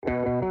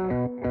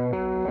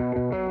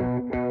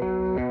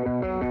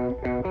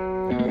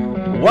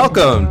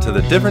Welcome to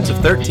the Difference of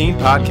 13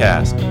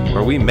 podcast,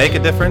 where we make a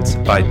difference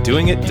by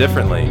doing it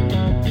differently.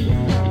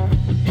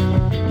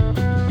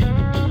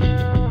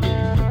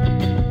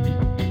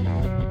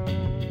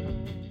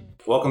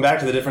 Welcome back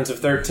to the Difference of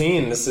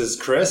 13. This is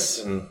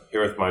Chris, and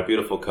here with my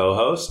beautiful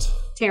co-host,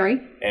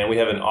 Terry. And we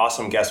have an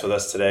awesome guest with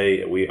us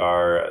today. We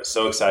are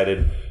so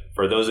excited.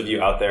 For those of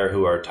you out there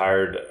who are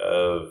tired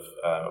of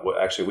what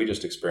actually we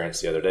just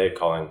experienced the other day,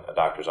 calling a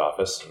doctor's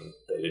office, and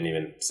they didn't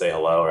even say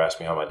hello or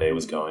ask me how my day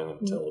was going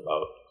until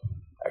about,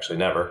 actually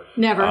never.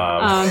 Never.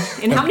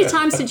 And how many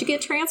times did you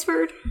get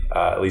transferred?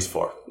 At least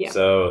 4. Yeah.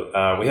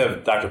 So we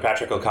have Dr.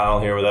 Patrick O'Connell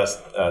here with us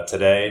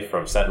today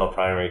from Sentinel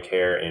Primary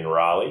Care in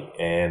Raleigh.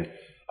 And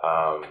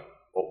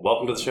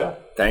welcome to the show.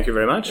 Thank you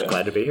very much. Yeah.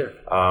 Glad to be here.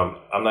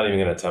 I'm not even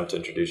going to attempt to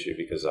introduce you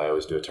because I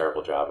always do a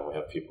terrible job when we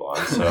have people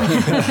on. So,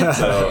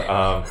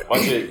 why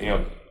don't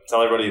you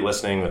tell everybody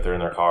listening that they're in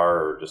their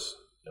car or just,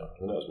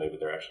 who knows, maybe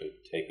they're actually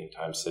taking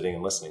time sitting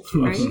and listening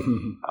to us.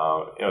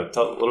 Right.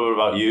 Tell a little bit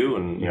about you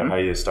and how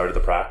you started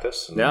the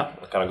practice. And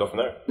we'll kind of go from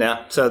there.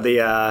 Yeah. So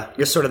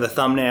just sort of the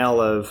thumbnail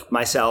of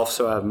myself.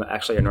 So I'm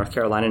actually a North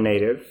Carolina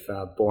native,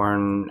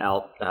 born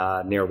out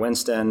near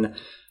Winston.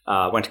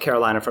 Went to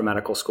Carolina for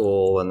medical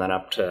school and then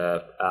up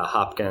to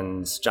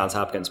Johns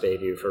Hopkins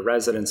Bayview for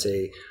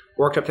residency.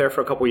 Worked up there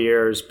for a couple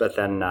years, but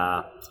then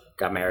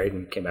got married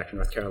and came back to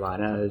North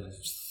Carolina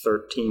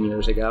 13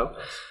 years ago.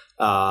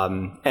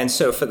 And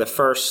so for the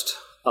first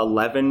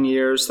 11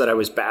 years that I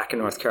was back in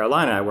North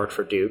Carolina, I worked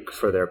for Duke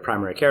for their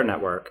primary care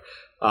network,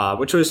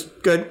 which was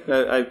good.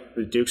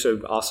 Duke's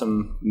an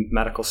awesome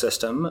medical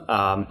system.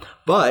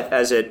 But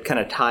as it kind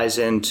of ties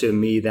into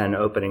me then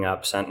opening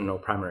up Sentinel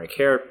Primary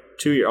Care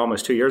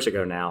almost 2 years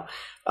ago now,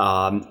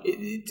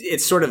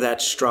 it's sort of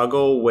that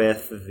struggle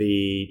with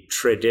the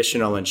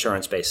traditional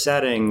insurance-based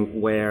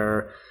setting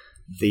where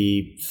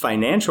the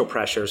financial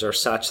pressures are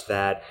such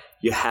that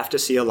you have to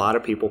see a lot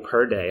of people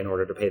per day in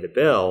order to pay the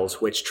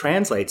bills, which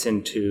translates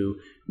into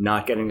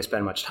not getting to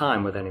spend much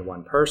time with any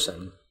one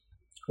person.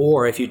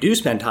 Or if you do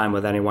spend time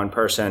with any one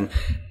person,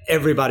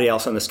 everybody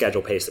else on the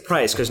schedule pays the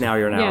price because now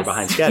you're an hour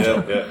behind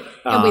schedule.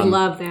 And we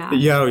love that.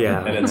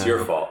 Yeah. And it's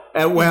your fault.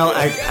 Well,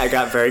 I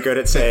got very good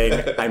at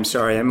saying, I'm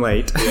sorry, I'm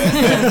late.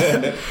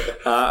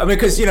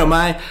 Because,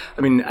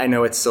 I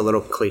know it's a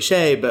little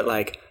cliche, but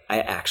I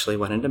actually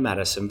went into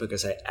medicine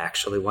because I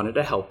actually wanted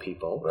to help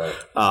people. Right.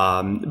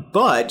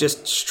 But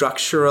just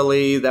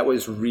structurally, that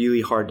was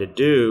really hard to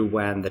do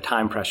when the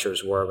time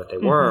pressures were what they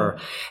were.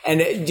 And,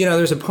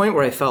 there's a point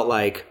where I felt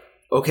like,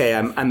 okay,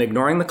 I'm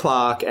ignoring the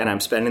clock and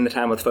I'm spending the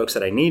time with folks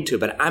that I need to,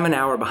 but I'm an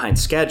hour behind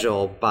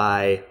schedule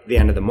by the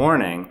end of the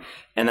morning.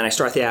 And then I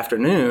start the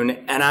afternoon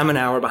and I'm an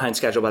hour behind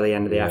schedule by the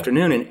end of the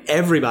afternoon and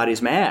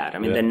everybody's mad.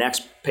 The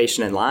next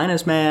patient in line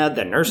is mad,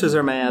 the nurses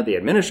are mad, the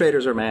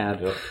administrators are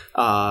mad.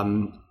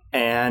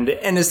 And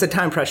as the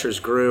time pressures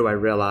grew, I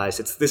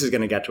realized this is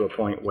going to get to a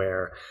point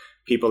where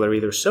people are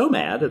either so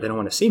mad that they don't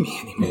want to see me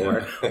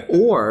anymore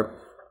or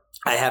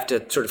I have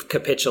to sort of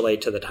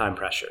capitulate to the time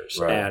pressures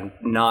and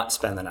not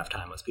spend enough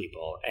time with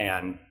people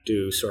and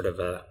do sort of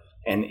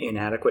an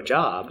inadequate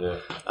job,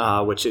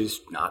 which is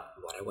not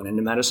what I went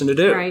into medicine to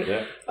do. Right.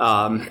 Yeah.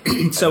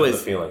 So the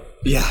feeling.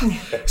 Yeah.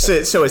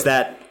 So as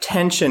that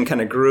tension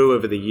kind of grew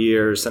over the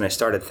years, and I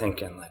started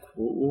thinking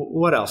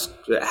what else?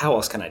 How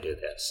else can I do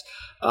this?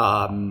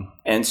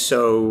 And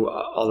so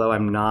although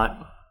I'm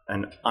not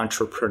an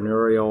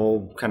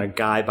entrepreneurial kind of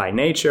guy by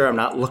nature, I'm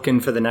not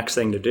looking for the next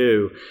thing to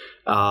do.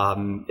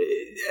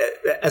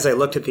 As I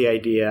looked at the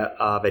idea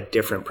of a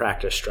different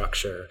practice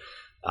structure,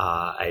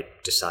 I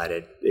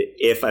decided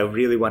if I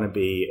really want to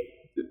be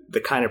the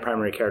kind of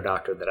primary care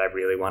doctor that I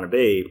really want to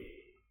be,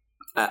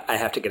 I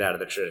have to get out of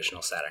the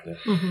traditional setting.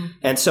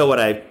 And so what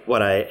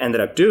I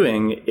ended up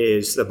doing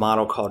is the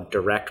model called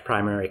direct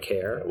primary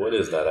care. What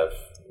is that?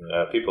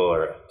 People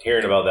are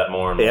hearing about that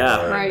more and more.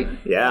 Yeah,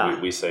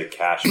 right. We say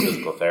cash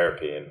physical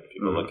therapy, and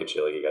people look at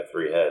you like you got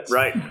 3 heads.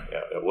 Right.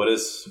 Yeah. What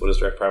is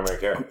direct primary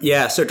care?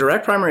 Yeah. So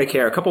direct primary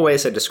care, a couple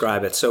ways I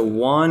describe it. So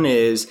one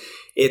is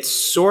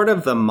it's sort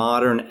of the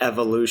modern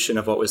evolution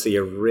of what was the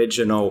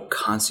original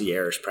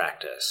concierge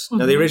practice.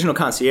 Now, the original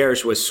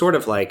concierge was sort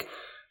of like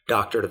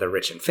doctor to the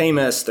rich and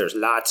famous. There's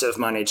lots of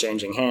money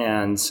changing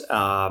hands.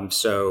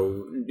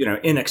 So,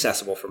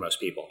 inaccessible for most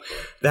people.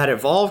 That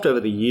evolved over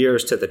the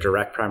years to the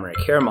direct primary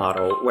care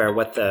model, where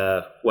what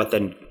the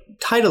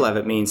title of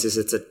it means is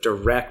it's a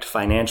direct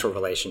financial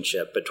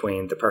relationship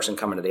between the person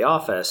coming to the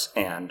office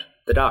and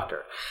the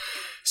doctor.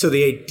 So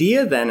the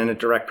idea then in a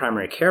direct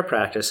primary care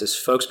practice is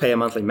folks pay a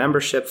monthly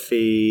membership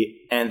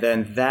fee, and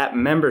then that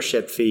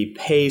membership fee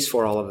pays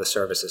for all of the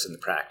services in the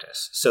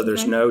practice. So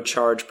there's no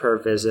charge per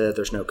visit,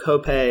 there's no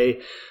copay.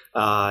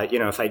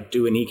 If I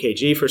do an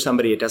EKG for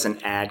somebody, it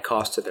doesn't add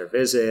cost to their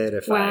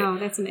visit. Wow,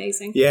 that's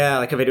amazing. Yeah,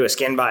 like if I do a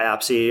skin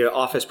biopsy,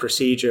 office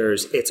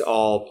procedures, it's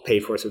all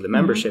paid for through the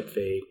membership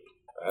fee.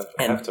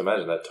 I have to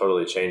imagine that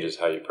totally changes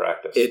how you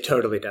practice. It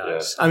totally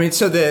does. Yeah. I mean,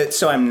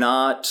 so I'm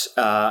not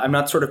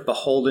sort of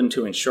beholden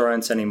to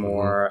insurance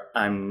anymore. Mm-hmm.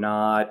 I'm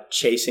not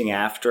chasing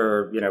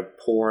after,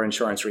 poor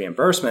insurance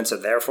reimbursement. So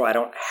therefore I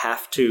don't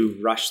have to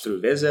rush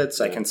through visits.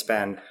 Yeah. I can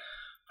spend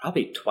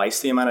probably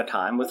twice the amount of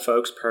time with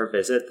folks per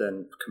visit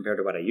than compared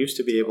to what I used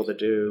to be able to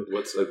do.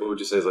 What would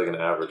you say is like an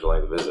average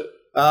length visit?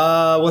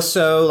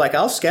 So like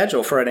I'll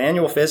schedule for an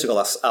annual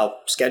physical,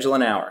 I'll schedule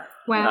an hour.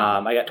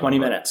 Wow. I got 20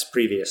 minutes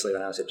previously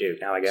when I was at Duke.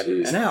 Now I get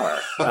an hour.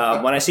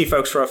 When I see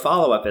folks for a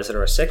follow-up visit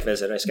or a sick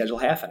visit, I schedule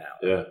half an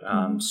hour.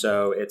 Yeah.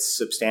 So it's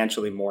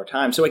substantially more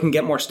time. So we can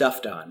get more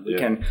stuff done. We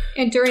can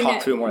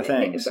talk through more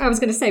things. I was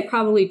going to say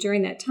probably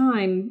during that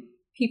time,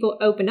 people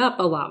open up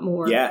a lot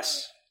more.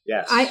 Yes.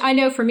 I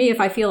know for me, if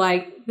I feel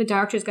like the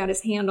doctor's got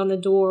his hand on the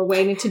door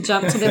waiting to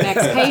jump to the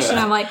next patient,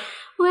 I'm like,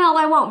 well,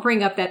 I won't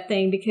bring up that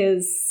thing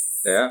because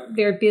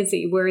they're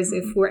busy. Whereas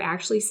if we're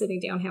actually sitting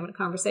down having a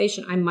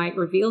conversation, I might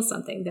reveal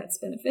something that's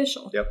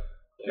beneficial. Yep.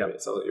 Yeah,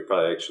 it sounds like you're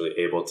probably actually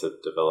able to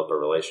develop a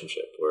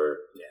relationship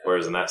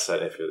whereas in that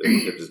setting,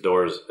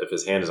 if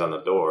his hand is on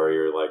the door,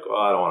 you're like, well,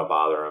 I don't want to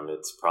bother him.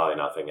 It's probably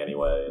nothing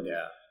anyway. And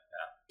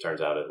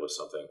turns out it was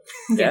something.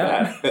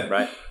 Yeah.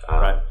 Right.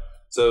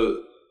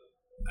 So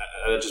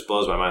that just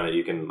blows my mind that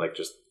you can I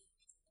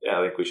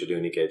think we should do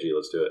an EKG.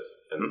 Let's do it.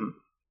 And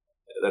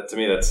that to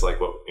me, that's like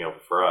what,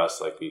 for us,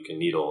 like you can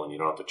needle and you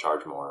don't have to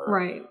charge more.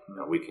 Right.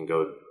 We can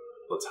go,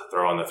 let's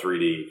throw on the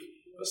 3D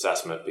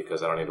assessment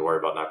because I don't need to worry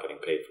about not getting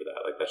paid for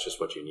that. Like that's just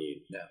what you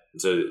need. Yeah.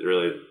 And so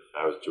really,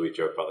 we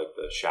joke about like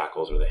the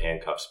shackles or the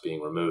handcuffs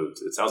being removed.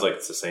 It sounds like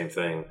it's the same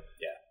thing.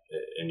 Yeah.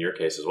 In your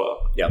case as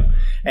well. Yep.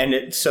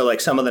 And so like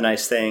some of the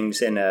nice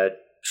things in a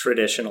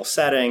traditional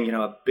setting,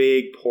 a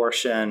big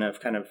portion of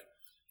kind of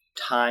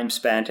time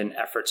spent and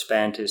effort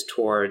spent is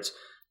towards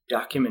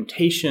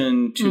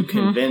documentation to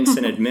convince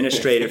an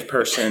administrative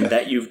person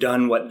that you've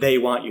done what they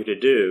want you to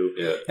do.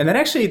 Yeah. And that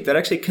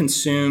actually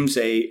consumes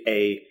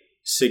a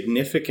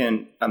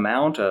significant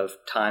amount of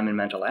time and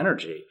mental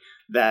energy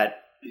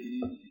that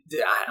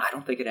I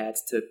don't think it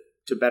adds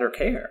to better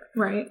care.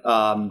 Right. So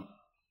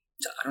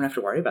I don't have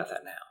to worry about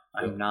that now.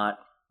 Yeah.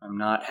 I'm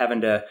not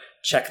having to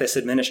check this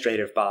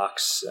administrative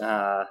box.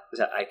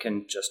 That I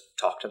can just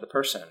talk to the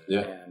person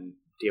and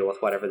deal with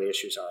whatever the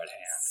issues are at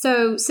hand.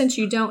 So since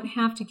you don't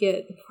have to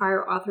get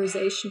prior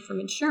authorization from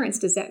insurance,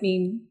 does that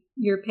mean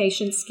your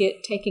patients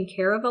get taken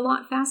care of a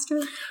lot faster?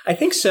 I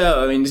think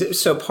so. I mean,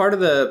 so part of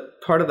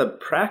the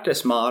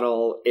practice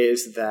model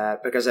is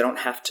that because I don't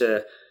have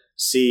to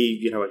see,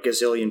 a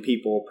gazillion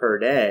people per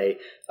day,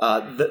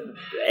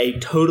 a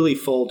totally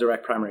full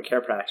direct primary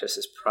care practice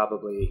is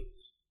probably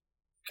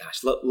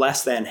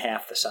less than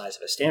half the size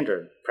of a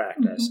standard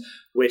practice,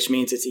 which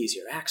means it's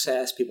easier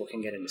access. People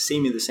can get in to see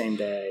me the same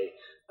day.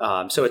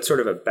 So it's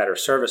sort of a better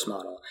service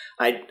model.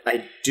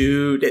 I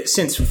do,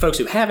 since folks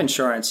who have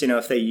insurance,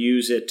 if they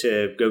use it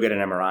to go get an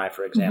MRI,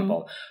 for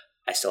example,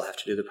 I still have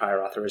to do the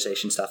prior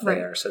authorization stuff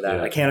there, so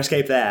that I can't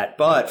escape that.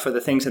 But for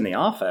the things in the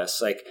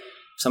office, like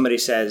somebody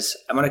says,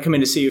 I want to come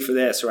in to see you for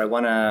this, or I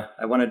want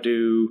to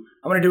do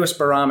a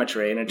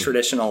spirometry in a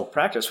traditional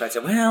practice. Where I say,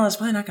 well, it's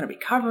probably not going to be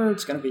covered.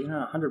 It's going to be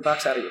 $100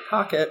 out of your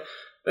pocket.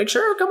 Like,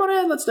 sure, come on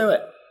in, let's do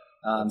it.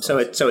 So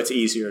it's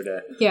easier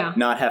to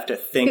not have to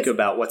think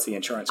about what's the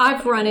insurance.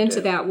 I've run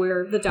into that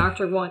where the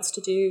doctor wants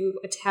to do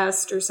a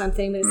test or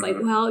something, but it's like,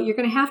 well, you're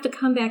going to have to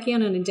come back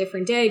in on a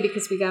different day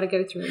because we got to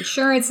go through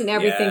insurance and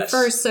everything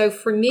first. So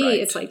for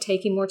me, it's like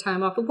taking more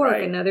time off of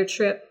work, another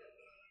trip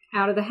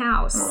out of the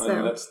house. Well,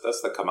 so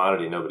that's the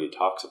commodity nobody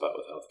talks about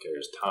with healthcare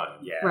is time.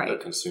 Right. The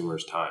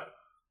consumer's time.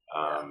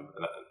 And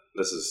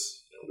this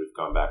is, we've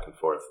gone back and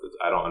forth.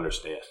 I don't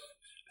understand.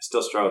 I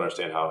still struggle to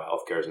understand how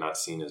healthcare is not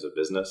seen as a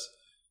business.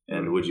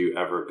 And would you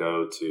ever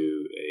go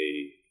to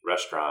a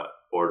restaurant,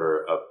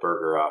 order a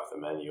burger off the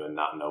menu and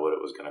not know what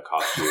it was going to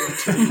cost you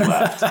until you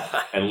left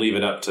and leave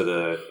it up to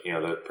the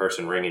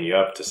person ringing you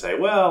up to say,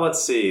 well,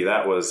 let's see,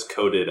 that was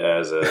coded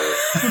as a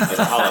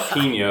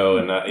jalapeno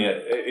and not,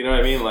 you know what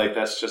I mean? Like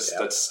that's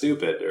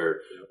stupid. Or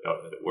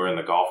we're in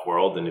the golf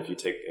world. And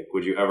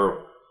would you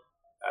ever,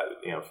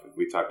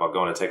 we talk about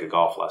going to take a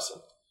golf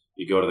lesson.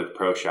 You go to the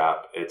pro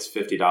shop, it's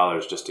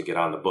 $50 just to get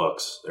on the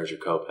books. There's your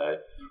copay.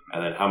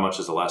 And then how much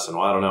is the lesson?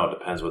 Well, I don't know. It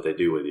depends what they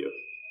do with you.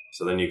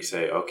 So then you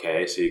say,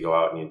 okay, so you go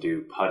out and you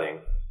do putting.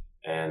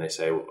 And you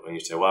say, well,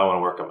 I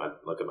want to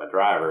look at my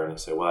driver. And you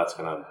say, well, that's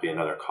going to be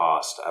another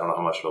cost. I don't know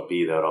how much it'll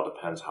be, though. It all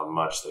depends how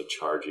much they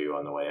charge you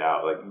on the way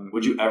out. Like,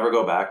 would you ever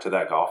go back to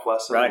that golf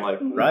lesson? Right. Like,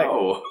 right.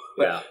 No.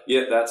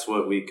 Yeah, that's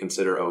what we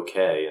consider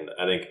okay. And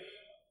I think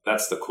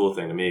that's the cool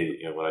thing to me.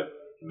 When I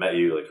met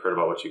you, heard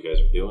about what you guys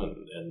are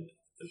doing, and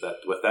that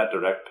with that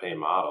direct pay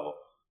model,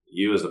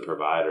 you as the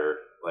provider,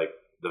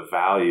 the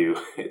value,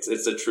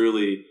 it's a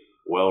truly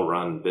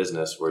well-run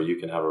business where you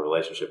can have a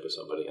relationship with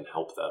somebody and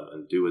help them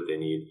and do what they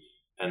need.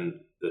 And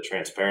the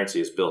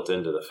transparency is built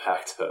into the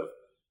fact of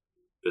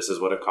this is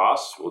what it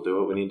costs. We'll do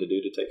what we need to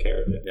do to take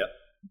care of it.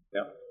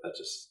 Yeah.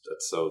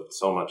 That's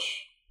so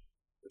much.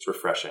 It's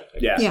refreshing.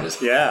 Yeah.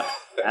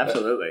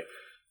 Absolutely.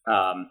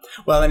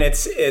 Well, and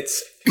it's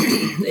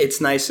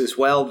it's nice as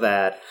well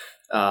that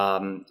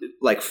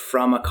like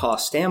from a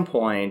cost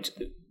standpoint,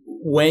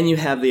 when you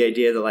have the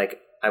idea that like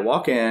I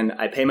walk in,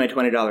 I pay my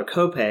 $20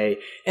 copay,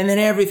 and then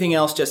everything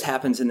else just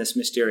happens in this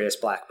mysterious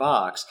black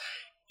box.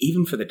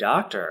 Even for the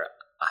doctor,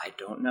 I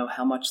don't know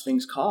how much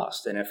things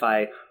cost, and if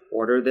I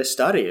order this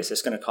study, is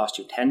this going to cost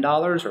you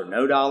 $10 or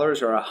no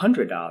dollars or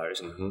 $100?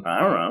 Mm-hmm. I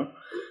don't know.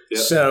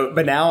 Yeah. So,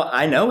 but now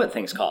I know what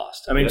things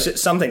cost. I mean,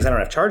 some things I don't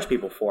have to charge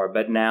people for,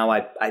 but now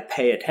I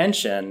pay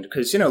attention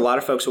because, a lot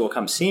of folks who will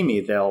come see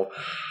me,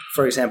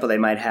 for example, they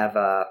might have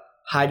a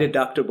high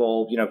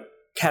deductible,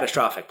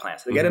 catastrophic plan.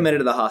 So they get admitted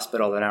to the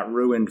hospital, they're not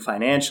ruined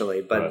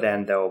financially, but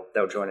then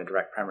they'll join a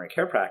direct primary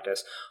care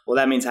practice. Well,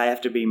 that means I have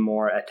to be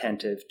more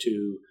attentive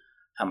to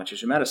how much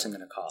is your medicine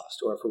going to cost?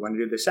 Or if we want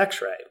to do this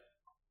x-ray,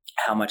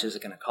 how much is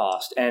it going to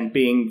cost? And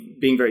being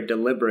very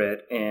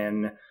deliberate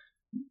in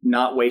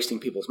not wasting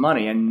people's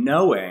money and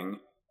knowing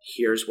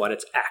here's what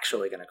it's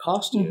actually going to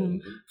cost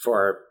you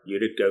for you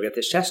to go get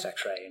this chest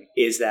x-ray. And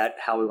is that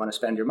how we want to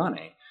spend your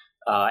money?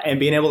 And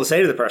being able to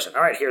say to the person,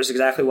 all right, here's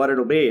exactly what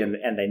it'll be. And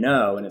they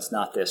know, and it's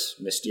not this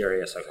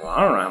mysterious, like, well,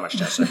 I don't know how much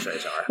chest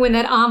x-rays are. When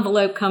that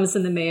envelope comes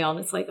in the mail and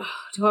it's like, oh,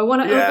 do I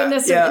want to open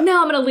this? Yeah.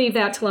 No, I'm going to leave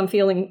that till I'm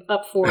feeling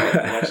up for it.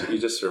 Actually, you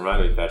just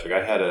reminded me,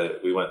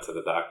 Patrick, we went to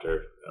the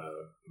doctor,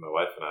 my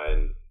wife and I,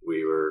 and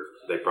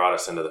they brought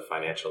us into the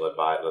financial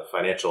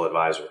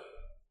advisor.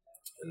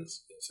 And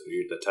so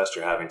the test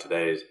you're having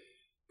today is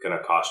going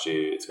to cost you,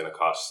 I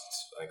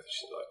think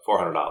she's like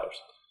 $400.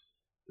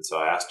 And so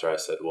I asked her, I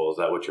said, well, is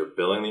that what you're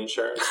billing the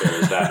insurance? Or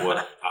is that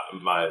what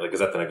is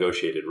that the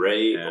negotiated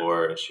rate?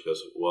 Yeah. And she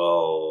goes,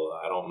 well,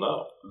 I don't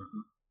know.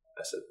 Mm-hmm.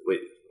 I said, wait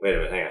a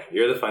minute, hang on.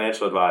 You're the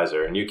financial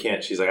advisor and you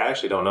can't, she's like, I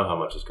actually don't know how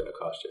much it's going to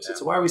cost you. I said,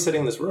 so why are we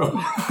sitting in this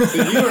room?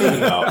 So you don't even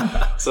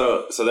know.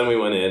 So then we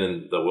went in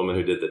and the woman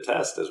who did the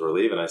test, as we're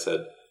leaving, I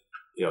said,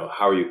 do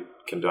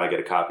I get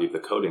a copy of the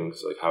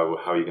codings? Like, how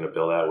are you going to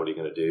bill that? What are you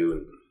going to do?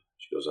 And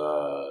she goes,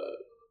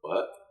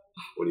 what?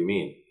 What do you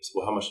mean? I said,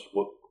 well, how much,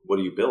 what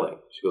are you billing?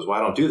 She goes, well,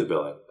 I don't do the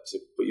billing. I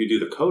said, but you do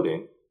the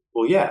coding.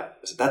 Well, yeah.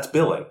 I said, that's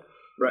billing.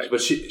 Right.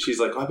 But she's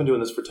like, I've been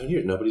doing this for 10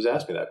 years. Nobody's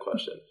asked me that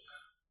question.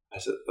 I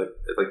said,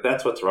 like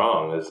that's what's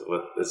wrong is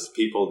with this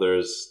people,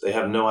 they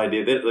have no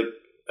idea.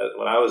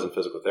 When I was in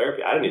physical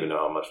therapy, I didn't even know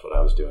how much what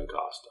I was doing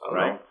cost. I don't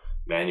know.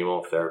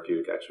 Manual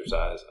therapeutic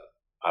exercise.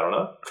 I don't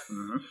know.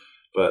 Mm-hmm.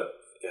 But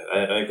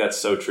I think that's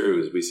so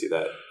true is we see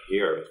that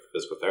here with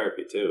physical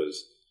therapy too,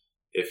 is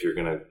if you're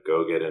going to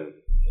go get an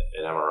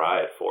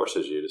MRI, it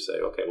forces you to say,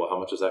 okay, well, how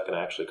much is that going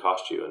to actually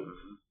cost you? And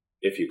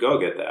if you go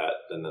get that,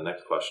 then the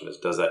next question is,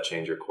 does that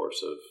change your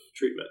course of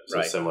treatment?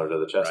 So similar to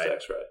the chest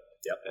x-ray.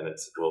 Yep. And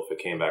it's, well, if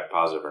it came back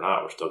positive or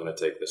not, we're still going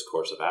to take this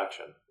course of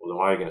action. Well, then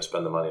why are you going to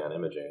spend the money on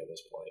imaging at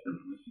this point?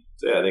 Mm-hmm.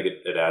 So I think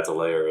it adds a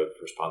layer of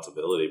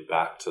responsibility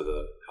back to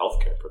the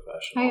healthcare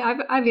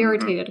professional. I've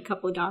irritated a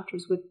couple of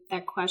doctors with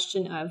that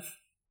question of,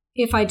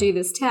 if I do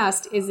this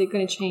test, is it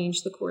going to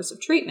change the course of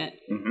treatment?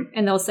 Mm-hmm.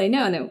 And they'll say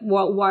no. And then,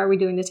 well, why are we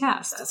doing the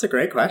test? That's a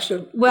great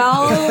question.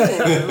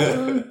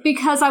 Well,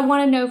 because I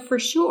want to know for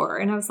sure.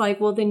 And I was like,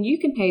 well, then you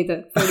can pay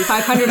the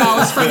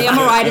 $3,500 for the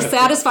MRI to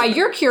satisfy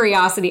your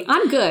curiosity.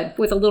 I'm good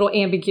with a little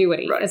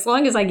ambiguity. Right. As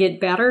long as I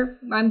get better,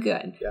 I'm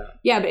good.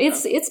 Yeah, but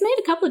it's made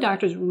a couple of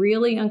doctors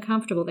really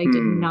uncomfortable. They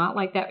did not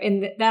like that.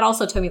 And that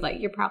also told me, like,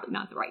 you're probably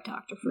not the right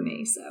doctor for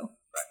me. So.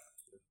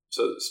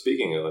 So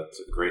speaking of,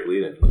 that's a great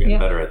lead-in. We're getting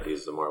better at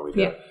these the more we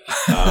do.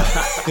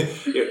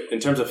 Yeah.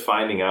 In terms of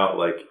finding out,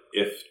 like,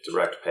 if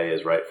direct pay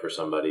is right for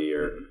somebody,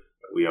 or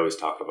we always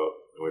talk about,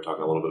 we were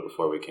talking a little bit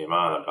before we came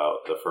on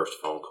about the first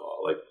phone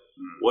call. Like,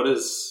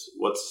 what's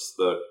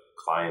the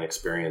client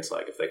experience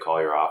like if they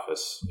call your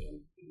office and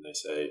they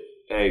say,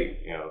 hey,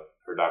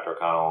 her Dr.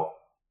 O'Connell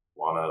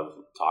want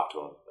to talk to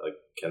them? Like,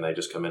 can they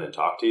just come in and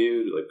talk to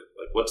you? Like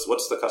what's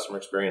the customer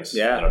experience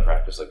in a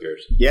practice like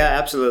yours? Yeah,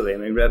 absolutely. I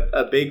mean,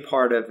 a big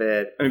part of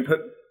it,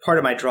 part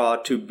of my draw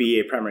to be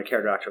a primary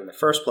care doctor in the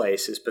first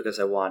place is because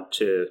I want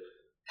to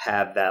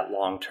have that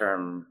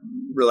long-term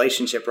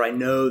relationship where I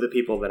know the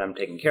people that I'm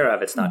taking care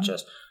of. It's not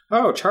just,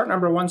 chart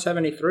number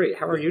 173.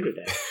 How are you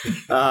today?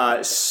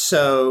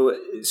 So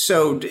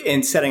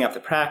in setting up the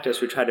practice,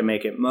 we try to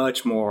make it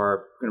much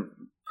more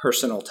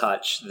personal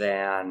touch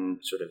than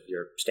sort of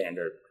your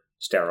standard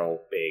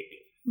sterile, big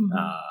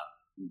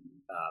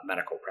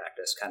medical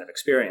practice kind of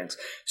experience.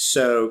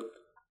 So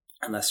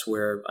unless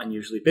we're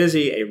unusually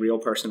busy, a real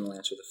person will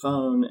answer the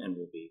phone and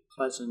will be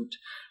pleasant.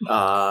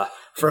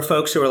 For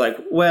folks who are like,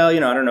 well, I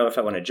don't know if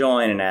I want to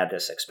join and add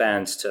this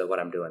expense to what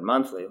I'm doing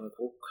monthly, like,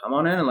 well, come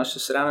on in and let's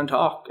just sit down and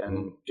talk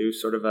and do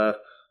sort of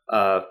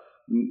a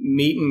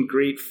meet and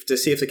greet to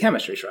see if the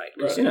chemistry's right.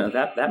 Because,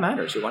 that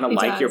matters. You want to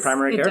like your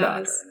primary care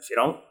doctor. And if you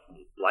don't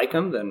like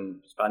them,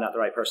 then it's probably not the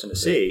right person to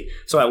see.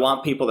 So I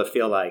want people to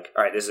feel like,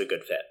 all right, this is a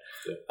good fit.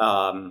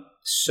 Yeah.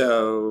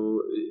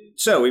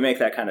 So we make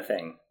that kind of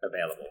thing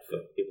available for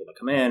people to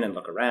come in and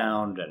look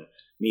around and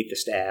meet the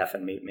staff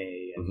and meet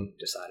me and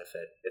decide if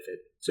it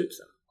suits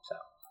them. So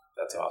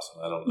that's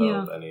awesome. I don't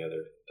know of any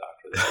other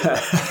doctor that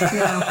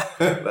does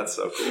that. That's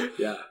so cool.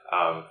 Yeah.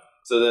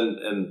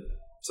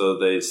 So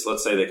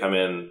let's say they come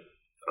in.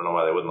 I don't know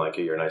why they wouldn't like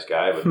you. You're a nice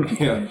guy, but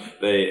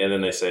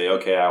then they say,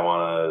 okay, I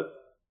want to.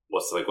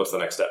 What's the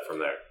next step from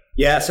there?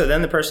 Yeah, so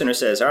then the person who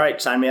says, all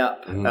right, sign me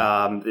up,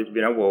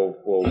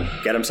 we'll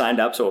get them signed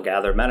up. So we'll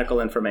gather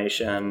medical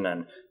information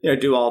and,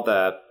 do all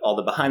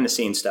the behind the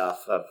scenes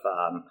stuff of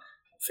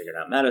figuring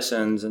out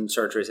medicines and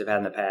surgeries they've had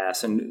in the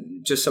past.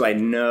 And just so I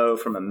know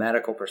from a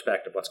medical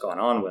perspective what's going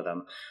on with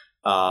them,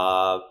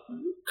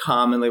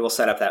 commonly we'll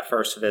set up that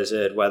first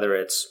visit, whether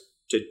it's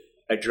to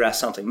address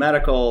something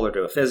medical or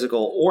do a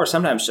physical, or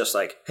sometimes just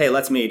like, hey,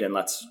 let's meet and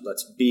let's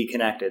be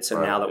connected. So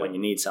now that when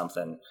you need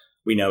something,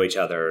 we know each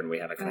other and we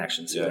have a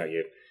connection. So,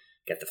 you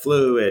get the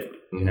flu at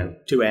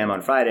 2 a.m.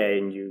 on Friday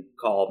and you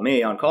call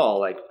me on call,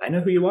 like, I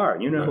know who you are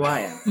and you know who I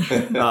am.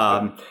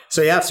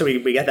 So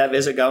we get that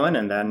visit going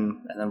and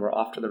then we're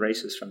off to the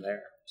races from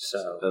there.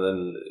 So, and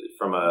then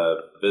from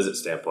a visit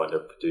standpoint,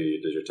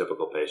 does your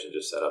typical patient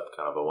just set up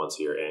kind of a once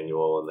a year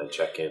annual and then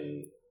check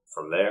in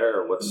from there,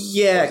 or what does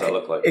that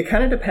look like? It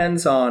kind of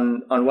depends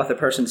on what the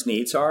person's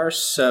needs are.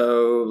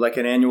 So like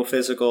an annual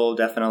physical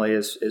definitely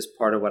is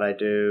part of what I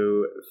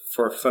do.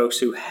 For folks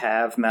who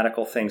have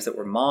medical things that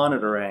we're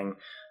monitoring,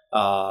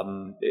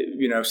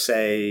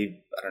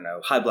 say, I don't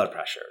know, high blood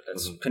pressure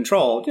that's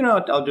controlled,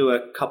 I'll do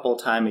a couple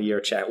time a year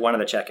check. One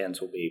of the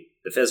check-ins will be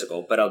the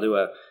physical, but I'll do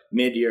a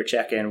mid-year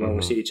check-in where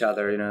we'll see each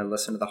other,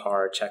 listen to the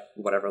heart, check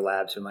whatever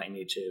labs we might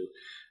need to.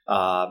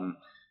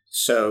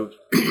 So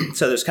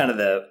there's kind of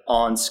the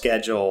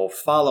on-schedule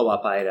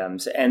follow-up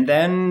items, and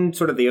then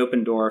sort of the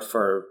open door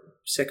for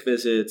sick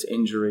visits,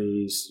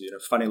 injuries,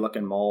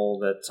 funny-looking mole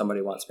that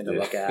somebody wants me to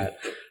look at.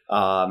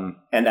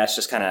 And that's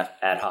just kind of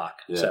ad hoc.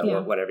 Yeah.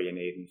 So whatever you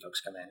need, and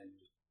folks come in and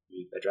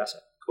you address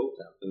it. Cool.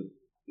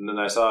 And then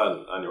I saw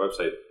on your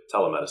website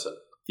telemedicine.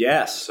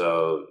 Yes.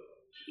 So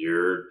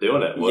you're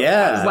doing it.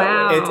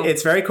 Wow.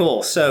 It's very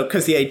cool. So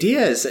because the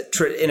idea is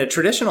in a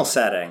traditional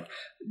setting,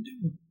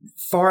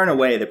 far and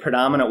away, the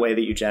predominant way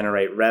that you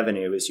generate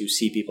revenue is you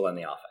see people in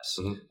the office.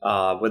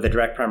 With the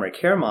direct primary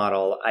care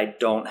model, I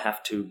don't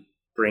have to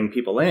bring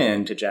people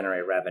in to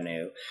generate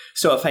revenue.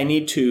 So if I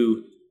need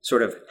to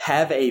sort of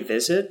have a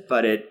visit,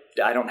 but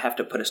I don't have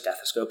to put a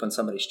stethoscope on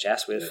somebody's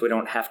chest. If we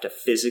don't have to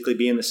physically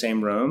be in the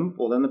same room,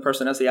 well, then the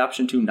person has the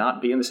option to not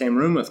be in the same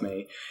room with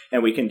me.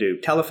 And we can do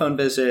telephone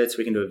visits.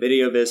 We can do a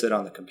video visit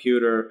on the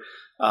computer.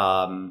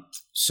 And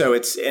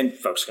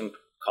folks can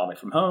call me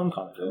from home,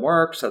 call me from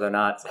work, so they're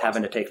not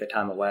having to take the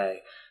time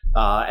away.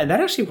 And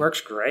that actually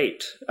works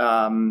great.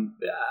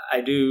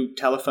 I do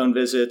telephone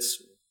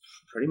visits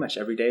pretty much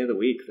every day of the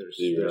week.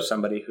 There's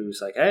somebody who's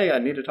like, hey, I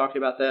need to talk to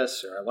you about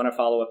this, or I want to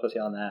follow up with you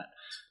on that.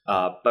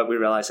 But we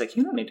realized,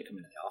 you don't need to come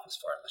into the office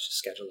for it. Let's just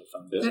schedule a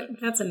phone visit.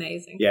 That's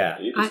amazing. Yeah.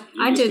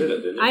 I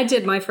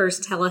did my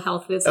first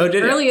telehealth visit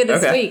earlier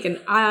this week,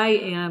 and I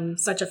am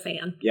such a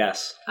fan.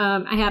 Yes.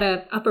 I had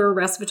an upper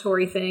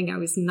respiratory thing. I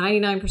was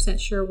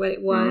 99% sure what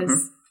it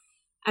was.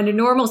 Under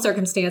normal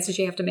circumstances,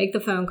 you have to make the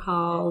phone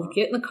call,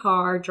 get in the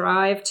car,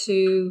 drive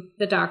to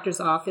the doctor's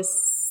office,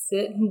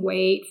 sit and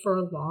wait for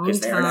a long time.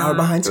 Because they're an hour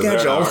behind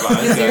schedule.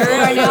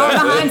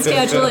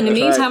 In the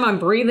meantime, I'm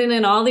breathing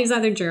in all these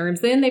other germs.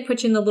 Then they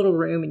put you in the little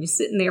room and you're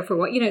sitting there for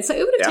so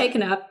it would have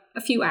taken up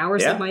a few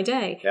hours of my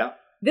day. Yeah.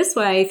 This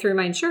way, through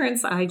my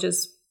insurance, I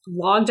just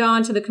logged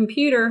on to the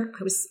computer.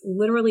 I was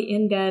literally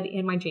in bed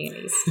in my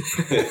jammies.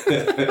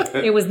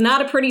 It was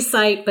not a pretty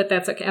sight, but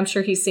that's okay. I'm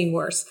sure he's seen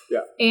worse.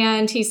 Yeah.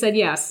 And he said,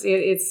 yes,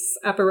 it's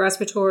upper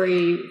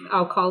respiratory.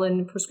 I'll call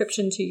in a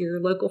prescription to your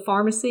local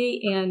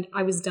pharmacy. And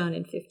I was done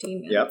in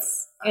 15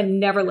 minutes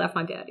and never left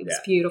my bed. It was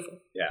beautiful.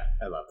 Yeah,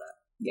 I love that.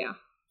 Yeah.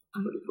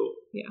 Pretty cool.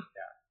 Yeah.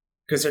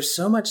 Because there's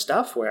so much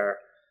stuff where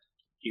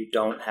you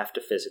don't have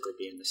to physically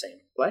be in the same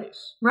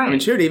place. Right. I mean,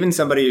 sure, even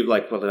somebody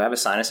they have a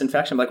sinus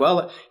infection. I'm like,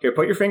 well, here,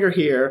 put your finger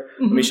here.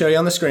 Let me show you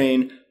on the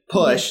screen.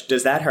 Push.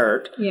 Does that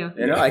hurt? Yeah.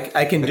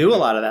 I can do a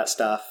lot of that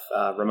stuff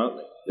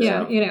remotely.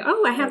 Yeah.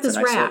 I have this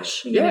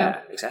rash.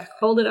 Exactly.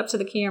 Hold it up to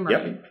the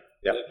camera.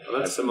 Yep. Well,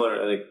 that's similar.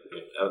 I think,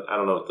 I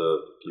don't know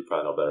you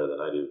probably know better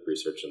than I do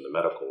research in the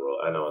medical world.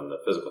 I know in the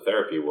physical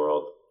therapy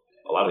world,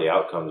 a lot of the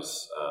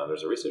outcomes,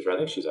 there's a researcher, I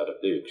think she's out of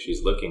Duke.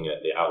 She's looking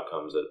at the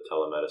outcomes of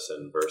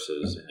telemedicine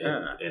versus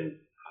in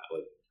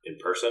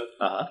person.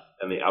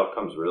 And the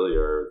outcomes really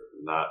are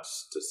not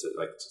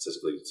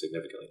statistically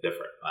significantly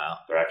different. Wow.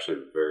 They're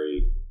actually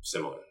very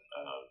similar.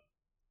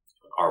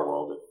 In our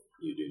world, if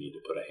you do need to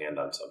put a hand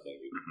on something,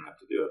 you have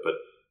to do it. But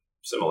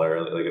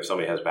similarly, like if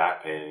somebody has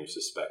back pain and you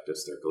suspect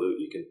it's their glute,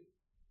 you can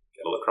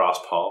get a lacrosse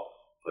ball,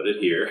 put it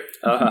here.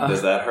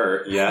 Does that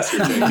hurt? Yes.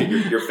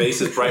 Your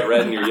face is bright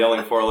red and you're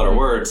yelling 4-letter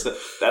words.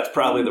 That's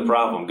probably the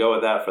problem. Go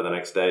with that for the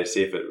next day.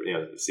 See if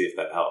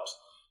that helps.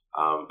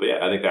 But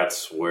I think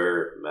that's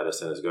where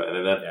medicine is going,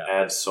 and that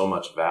adds so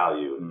much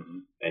value.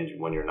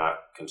 And when you're not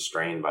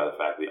constrained by the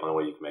fact that the only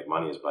way you can make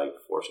money is by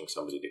forcing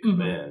somebody to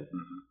come in,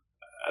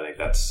 I think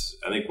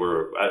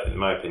in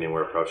my opinion,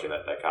 we're approaching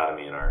that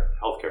dichotomy in our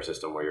healthcare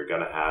system where you're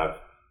going to have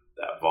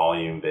that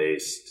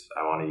volume-based,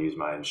 I want to use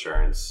my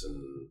insurance,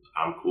 and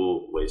I'm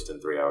cool wasting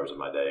 3 hours of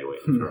my day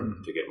waiting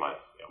to get my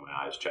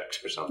eyes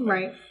checked or something.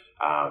 Right.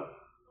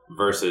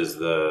 versus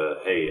the,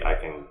 hey, I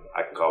can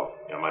call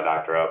my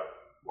doctor up.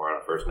 We're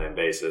on a first name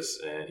basis,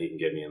 and he can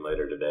get me in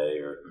later today,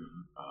 or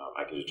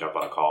I can just jump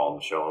on a call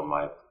and show him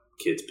my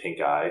kid's pink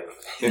eye.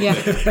 Yeah.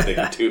 They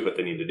can do what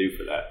they need to do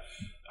for that.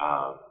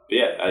 But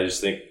yeah, I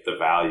just think the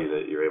value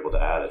that you're able to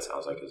add, it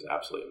sounds like, is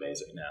absolutely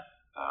amazing. Yeah.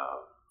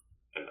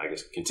 And I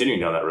guess continuing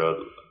down that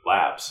road,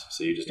 labs.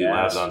 So you just do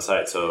labs on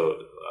site. So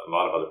a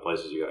lot of other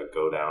places you got to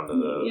go down to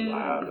the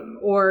lab.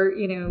 Or,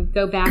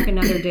 go back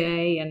another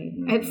day.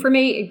 And for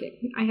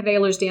me, I have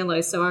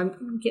Ehlers-Danlos, so I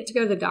get to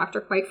go to the doctor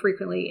quite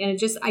frequently. And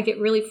I get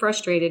really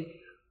frustrated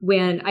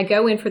when I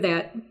go in for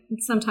that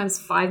sometimes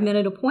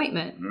 5-minute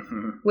appointment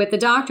with the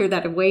doctor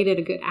that I've waited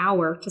a good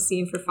hour to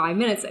see him for 5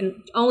 minutes, and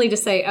only to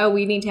say, oh,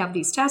 we need to have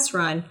these tests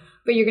run,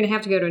 but you're going to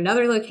have to go to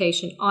another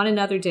location on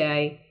another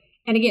day.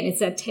 And again, it's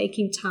that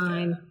taking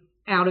time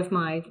out of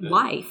my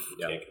life.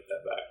 You can't get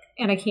that back.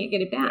 And I can't get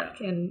it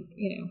back. Yeah. And,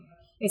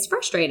 it's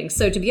frustrating.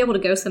 So to be able to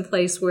go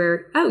someplace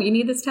where, oh, you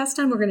need this test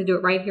done, we're going to do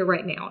it right here,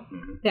 right now.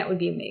 That would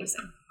be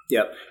amazing.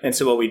 Yep. And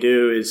so what we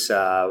do is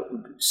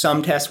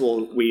some tests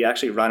we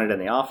actually run it in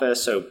the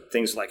office. So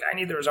things like, I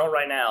need the result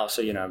right now.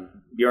 So,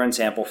 urine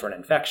sample for an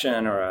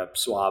infection or a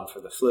swab for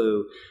the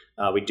flu.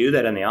 We do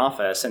that in the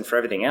office. And for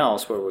everything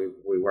else, where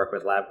we work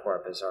with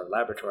LabCorp as our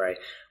laboratory,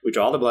 we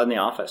draw the blood in the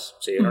office.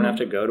 So you don't have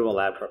to go to a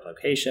LabCorp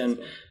location.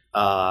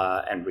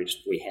 And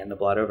we hand the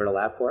blood over to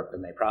LabCorp,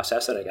 and they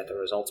process it. I get the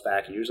results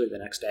back usually the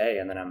next day.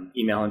 And then I'm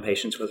emailing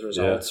patients with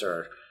results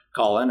or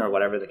calling or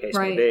whatever the case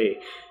may be.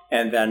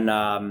 And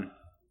then...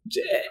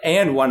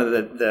 and one of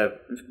the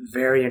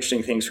very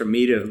interesting things for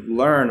me to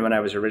learn when I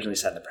was originally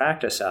setting the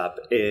practice up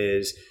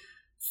is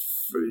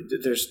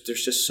there's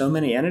just so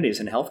many entities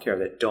in healthcare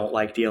that don't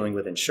like dealing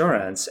with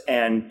insurance.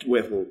 And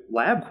with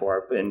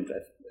LabCorp, and I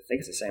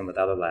think it's the same with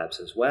other labs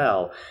as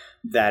well,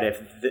 that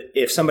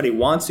if somebody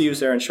wants to use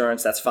their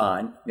insurance, that's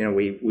fine.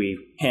 We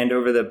hand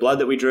over the blood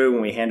that we drew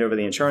and we hand over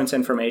the insurance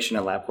information,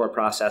 and LabCorp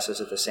processes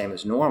it the same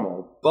as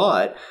normal.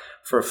 But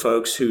for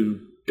folks who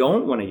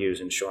don't want to use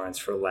insurance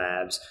for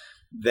labs,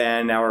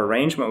 then our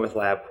arrangement with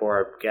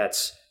LabCorp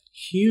gets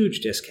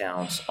huge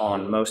discounts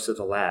on most of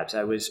the labs.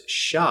 I was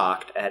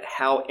shocked at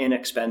how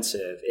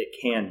inexpensive it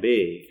can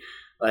be.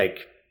 Like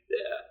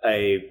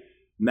a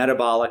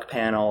metabolic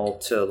panel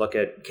to look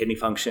at kidney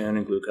function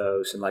and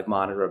glucose and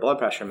monitor blood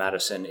pressure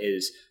medicine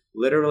is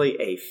literally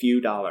a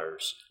few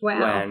dollars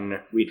when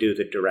we do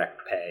the direct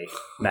pay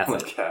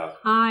method.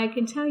 I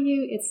can tell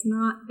you it's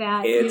not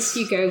that if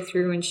you go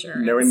through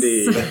insurance. No,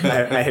 indeed.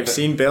 I have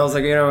seen bills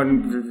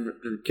when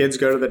kids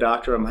go to the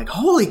doctor, I'm like,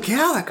 holy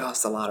cow, that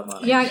costs a lot of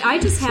money. Yeah, I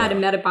just had a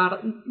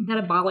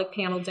metabolic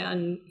panel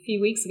done a few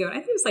weeks ago. I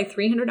think it was like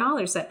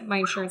 $300 that my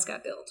insurance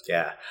got billed.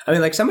 Yeah. I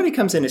mean, somebody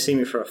comes in to see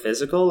me for a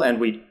physical, and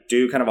we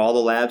do kind of all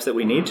the labs that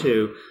we need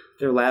to.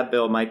 Their lab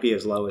bill might be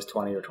as low as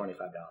 $20 or $25.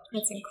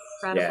 That's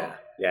incredible.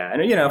 Yeah.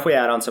 And, if we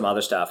add on some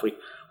other stuff,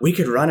 we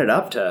could run it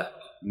up to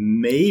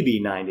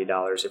maybe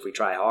 $90 if we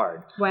try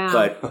hard.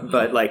 Wow.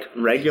 But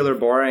regular,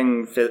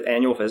 boring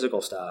annual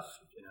physical stuff,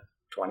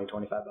 $20,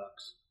 $25.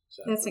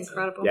 So, that's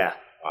incredible. Yeah.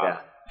 Wow.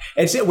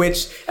 Yeah.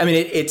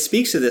 It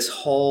speaks to this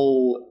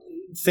whole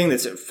thing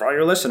that's, for all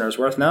your listeners,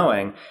 worth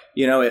knowing.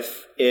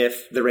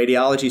 If the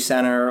radiology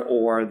center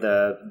or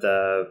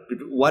the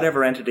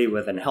whatever entity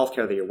within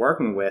healthcare that you're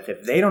working with,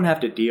 if they don't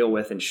have to deal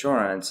with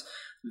insurance,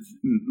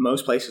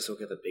 most places will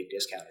give a big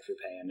discount if you're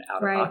paying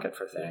out of pocket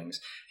for things.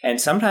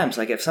 And sometimes,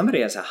 if somebody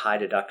has a high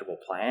deductible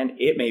plan,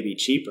 it may be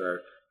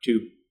cheaper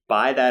to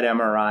buy that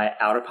MRI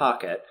out of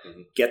pocket,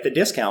 get the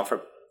discount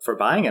for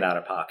buying it out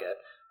of pocket,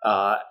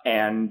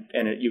 and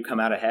you come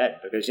out ahead.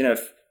 Because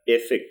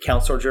if it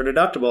counts towards your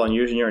deductible and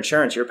using your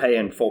insurance, you're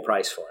paying full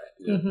price for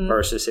it.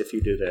 Versus if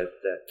you do the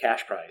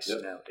cash price,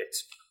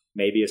 it's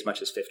maybe as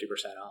much as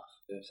 50% off.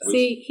 So.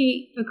 See,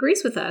 he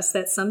agrees with us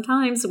that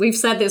sometimes, we've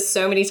said this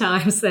so many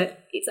times,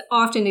 that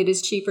often it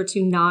is cheaper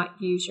to not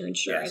use your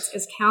insurance.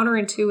 As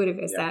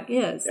counterintuitive as that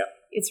is,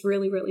 it's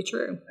really, really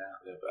true.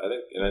 I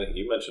think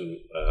you mentioned,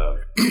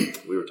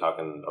 we were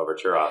talking over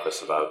at your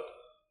office about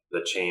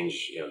the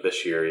change,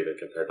 this year even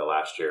compared to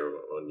last year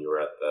when you were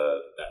at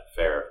that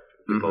fair.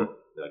 People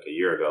like a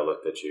year ago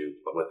looked at you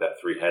with that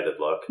 3-headed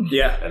look.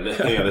 Yeah. And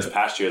then, this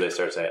past year they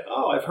started saying,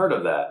 "Oh, I've heard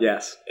of that."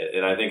 Yes.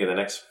 And I think in the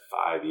next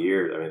 5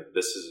 years,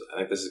 I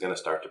think this is going to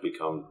start to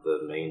become the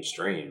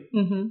mainstream. I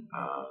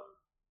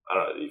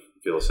don't know. Do you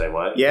feel the same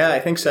way? Yeah, I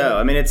think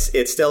so.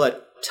 It's still a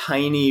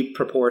tiny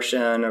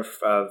proportion of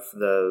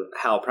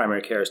how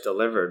primary care is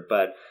delivered,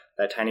 but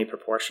that tiny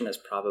proportion has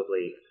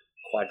probably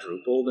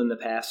quadrupled in the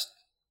past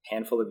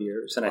handful of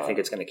years, and I think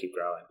it's going to keep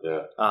growing.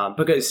 Yeah.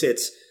 Because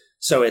it's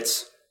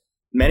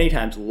many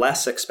times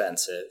less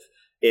expensive.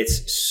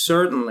 It's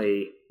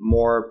certainly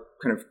more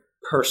kind of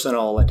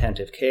personal,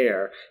 attentive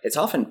care. It's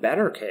often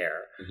better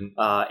care.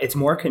 It's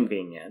more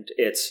convenient.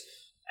 It's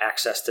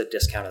access to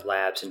discounted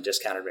labs and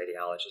discounted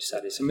radiology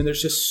studies.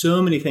 There's just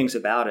so many things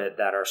about it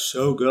that are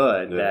so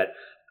good that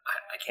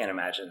I can't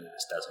imagine that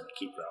this doesn't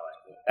keep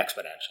growing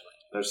exponentially.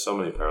 There's so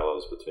many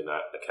parallels between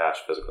the cash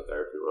physical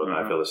therapy world, and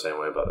I feel the same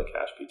way about the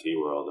cash PT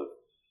world.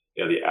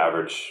 Of the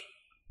average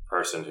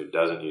person who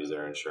doesn't use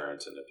their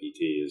insurance and a PT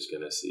is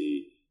going to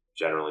see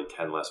generally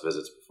 10 less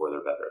visits before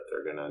they're better.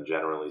 They're going to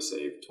generally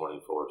save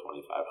 $2,400,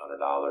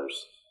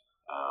 $2,500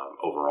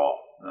 overall.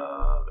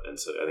 And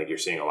so I think you're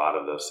seeing a lot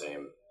of those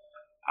same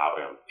out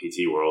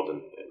PT world,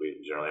 and we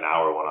generally an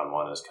hour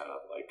one-on-one is kind of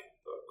like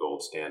the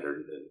gold standard.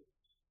 And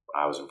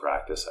when I was in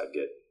practice, I'd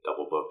get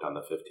double booked on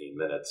the 15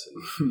 minutes,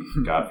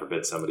 and God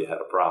forbid somebody had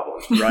a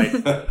problem. Right.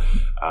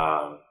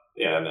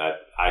 And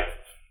I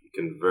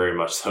can very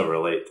much so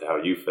relate to how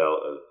you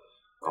felt.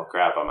 Oh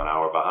crap, I'm an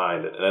hour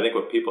behind. And I think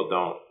what people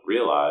don't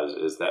realize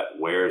is that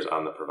wears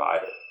on the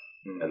provider.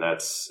 And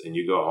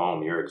you go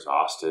home, you're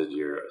exhausted,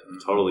 you're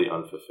totally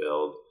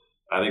unfulfilled.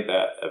 I think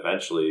that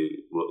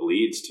eventually what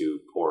leads to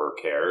poorer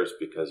care is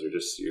because you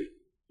just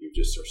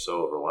are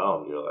so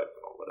overwhelmed. You're like,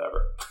 oh,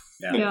 whatever.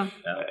 Yeah.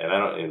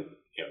 And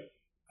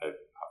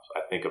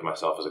I think of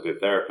myself as a good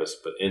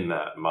therapist, but in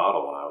that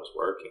model when I was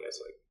working,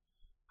 it's like,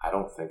 I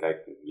don't think I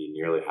can be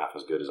nearly half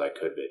as good as I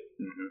could be.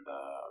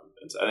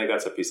 And so I think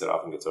that's a piece that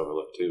often gets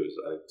overlooked too, is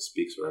I think it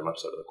speaks very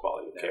much to the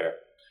quality of care.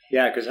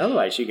 Yeah, because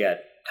otherwise you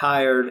get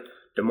tired,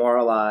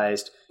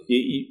 demoralized.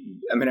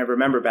 I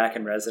remember back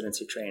in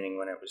residency training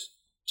when it was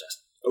just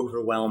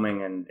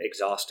overwhelming and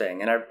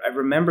exhausting. And I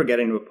remember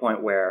getting to a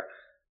point where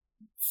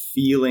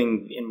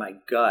feeling in my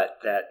gut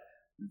that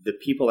the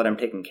people that I'm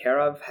taking care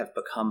of have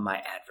become my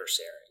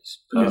adversaries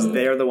because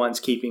they're the ones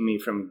keeping me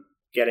from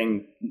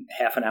getting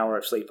half an hour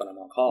of sleep when I'm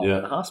on call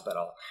in the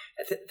hospital.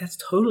 That's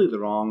totally the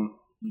wrong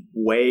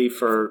way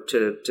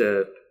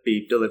to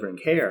be delivering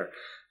care.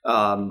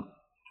 And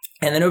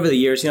then over the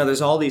years,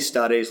 there's all these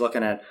studies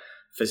looking at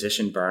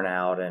physician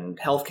burnout and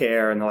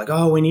healthcare, and they're like,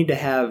 oh, we need to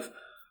have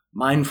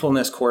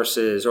mindfulness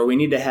courses, or we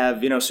need to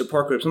have,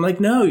 support groups. I'm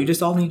like, no, you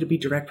just all need to be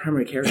direct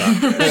primary care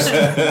doctors.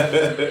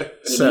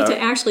 You need to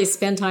actually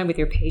spend time with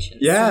your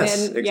patients.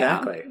 Yes,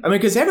 exactly. Yeah.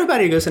 Because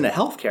everybody goes into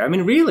healthcare.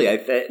 Really,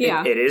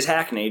 it is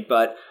hackneyed,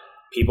 but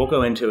people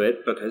go into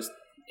it because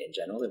in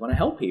general they want to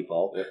help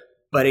people,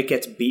 but it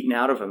gets beaten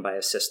out of them by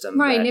a system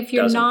that and if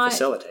you're doesn't not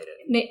facilitate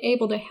it.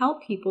 Able to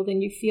help people,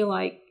 then you feel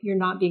like you're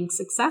not being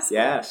successful.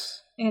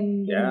 Yes.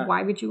 And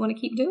why would you want to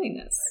keep doing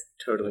this?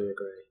 I totally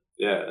agree.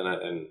 Yeah, and I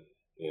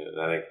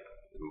think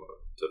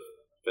to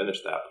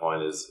finish that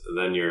point is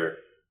then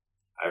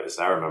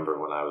I remember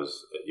when I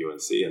was at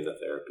UNC in the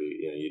therapy,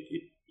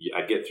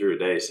 I'd get through a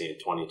day seeing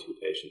 22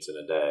 patients in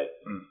a day,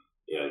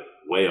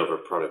 way over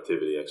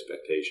productivity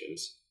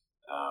expectations,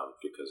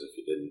 because if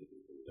you didn't,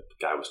 the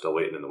guy was still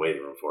waiting in the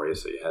waiting room for you,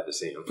 so you had to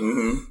see him.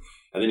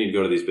 And then you'd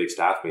go to these big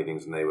staff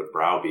meetings and they would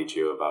browbeat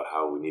you about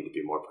how we need to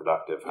be more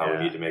productive, how we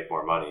need to make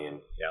more money. And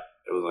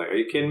it was like, are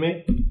you kidding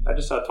me? I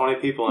just saw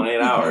 20 people in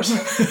 8 hours.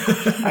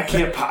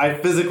 I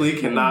physically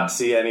cannot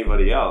see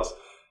anybody else.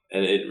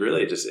 And it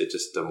really just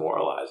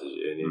demoralizes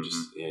you. And you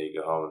you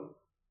go home and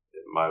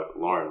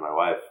Lauren, my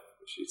wife,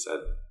 she said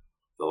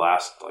the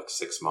last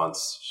 6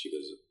 months, she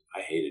goes,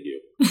 I hated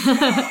you.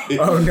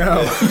 Oh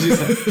no.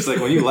 She's like,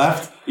 when you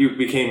left, you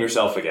became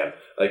yourself again.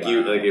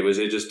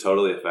 It just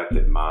totally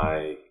affected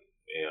my,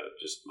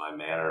 just my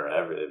manner and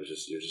everything. It was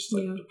just, you're just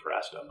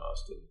depressed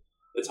almost. And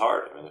it's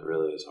hard. It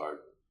really is hard.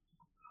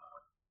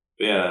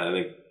 But yeah, I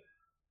think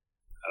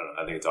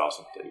it's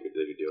awesome that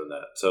you're doing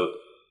that. So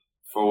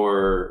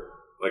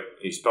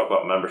you spoke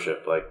about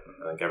membership, I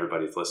think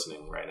everybody's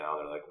listening right now.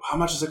 They're like, how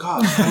much does it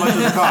cost? How much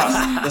does it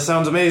cost? This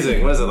sounds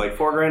amazing. What is it,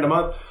 $4,000 a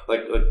month?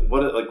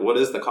 What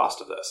is the cost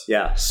of this?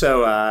 Yeah.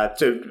 So,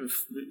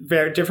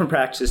 very different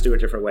practices do it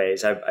different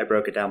ways. I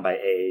broke it down by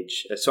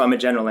age. So I'm a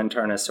general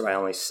internist, so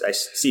I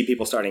see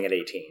people starting at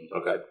 18.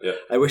 Okay. Yeah.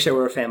 I wish I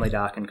were a family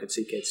doc and could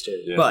see kids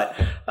too. Yeah. But,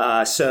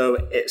 so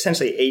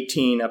essentially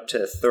 18 up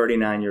to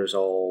 39 years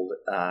old,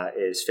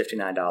 is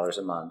 $59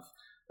 a month,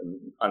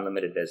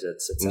 unlimited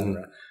visits, et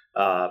cetera.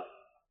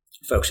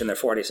 Folks in their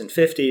 40s and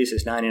 50s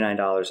is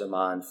 $99 a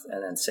month,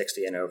 and then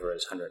 60 and over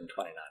is $129.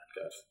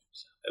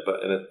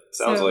 And it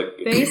sounds like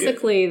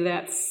basically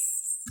that's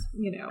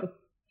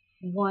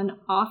one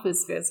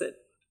office visit.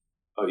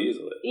 Oh,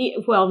 easily.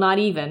 Well, not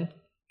even,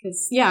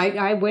 because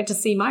I went to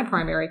see my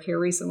primary care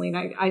recently,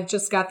 and I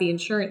just got the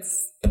insurance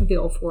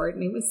bill for it,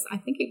 and I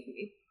think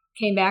it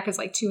came back as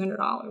 $200.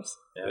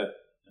 Yeah.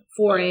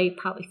 For a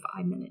probably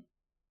 5-minute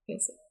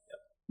visit.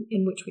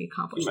 In which we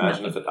accomplished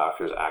Imagine nothing. if the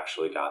doctors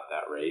actually got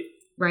that rate.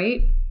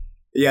 Right?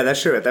 Yeah,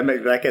 that's true.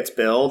 That gets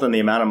billed, and the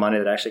amount of money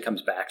that actually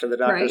comes back to the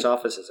doctor's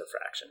office is a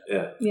fraction of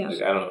it. Yeah.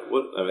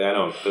 I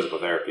know in physical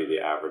therapy the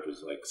average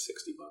is $60 or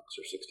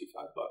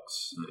 $65,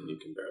 and you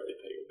can barely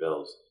pay your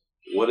bills.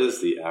 What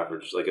is the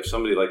average? If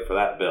somebody for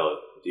that bill, I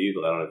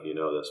don't know if you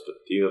know this, but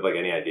do you have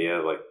any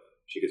idea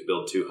she gets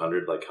billed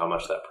 $200, how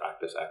much that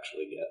practice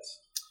actually gets?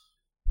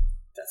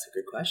 That's a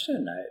good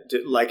question.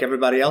 Like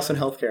everybody else in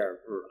healthcare,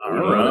 I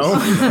don't know.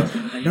 I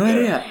have no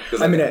idea.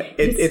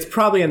 It's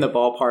probably in the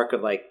ballpark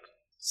of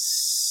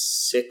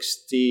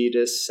 60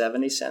 to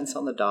 70 cents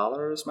on the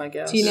dollar is my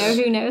guess. Do you know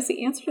who knows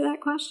the answer to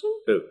that question?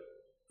 Who?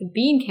 The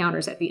bean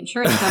counters at the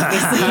insurance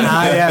companies.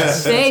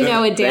 Yes. They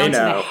know it down to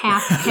the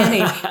half penny.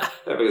 Yeah,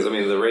 because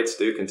the rates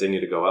do continue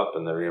to go up,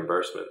 and the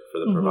reimbursement for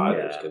the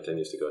providers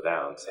continues to go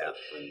down. So,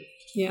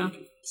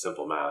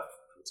 simple math.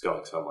 It's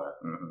going somewhere.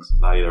 Mm-hmm. It's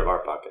not either of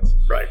our pockets.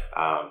 Right.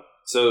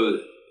 So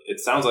it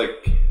sounds like,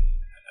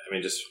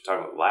 just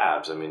talking about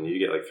labs, you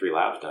get like 3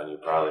 labs done, you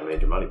probably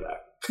made your money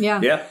back.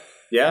 Yeah.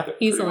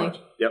 Easily.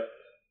 Yep.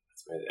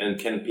 And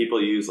can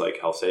people use like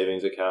health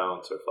savings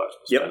accounts or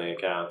flexible spending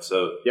accounts?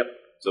 So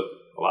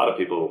a lot of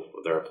people,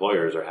 their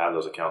employers have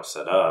those accounts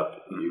set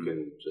up. Mm-hmm. You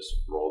can just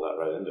roll that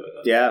right into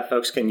it. Yeah,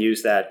 folks can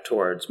use that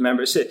towards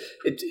members.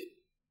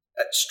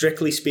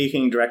 Strictly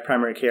speaking, direct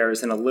primary care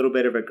is in a little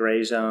bit of a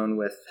gray zone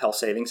with health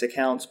savings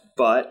accounts,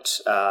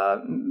 but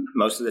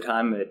most of the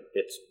time it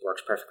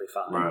works perfectly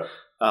fine. Right.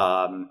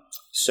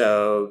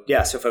 So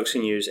folks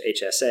can use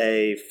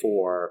HSA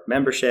for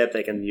membership.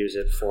 They can use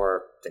it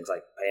for things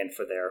like paying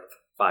for their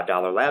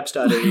 $5 lab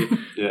study.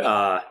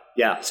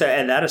 So,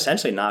 and that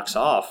essentially knocks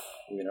off,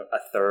 a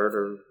third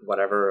or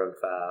whatever of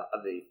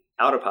the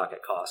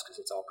out-of-pocket costs, because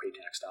it's all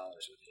pre-tax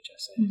dollars with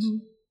HSAs. Mm-hmm.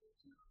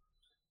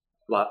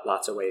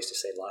 Lots of ways to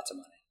save lots of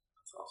money.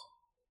 That's awesome.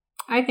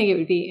 I think it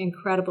would be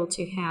incredible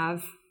to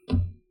have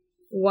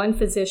one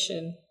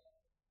physician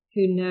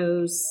who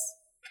knows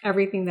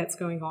everything that's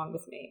going on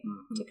with me,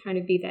 to kind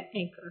of be that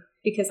anchor.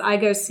 Because I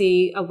go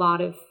see a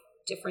lot of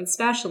different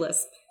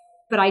specialists,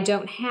 but I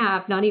don't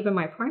have, not even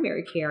my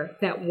primary care,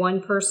 that one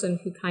person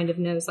who kind of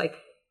knows, like,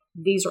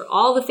 these are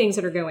all the things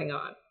that are going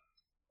on,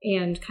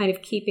 and kind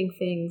of keeping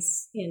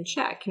things in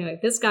check.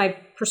 This guy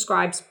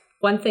prescribes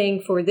one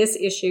thing for this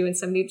issue and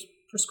somebody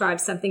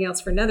prescribes something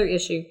else for another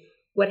issue.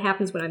 What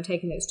happens when I'm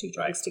taking those 2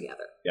 drugs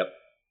together? Yep.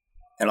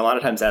 And a lot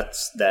of times that,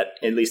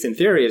 at least in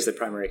theory, is the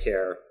primary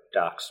care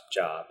doc's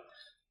job.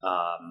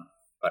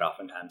 But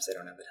oftentimes they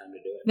don't have the time to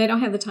do it. They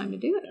don't have the time to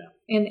do it.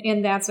 Yeah.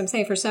 And that's what I'm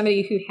saying. For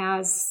somebody who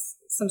has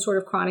some sort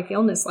of chronic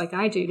illness like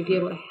I do, to be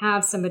able to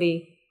have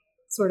somebody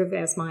sort of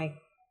as my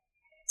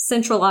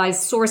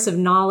centralized source of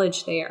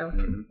knowledge there,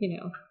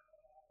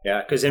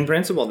 Yeah, because in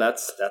principle,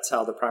 that's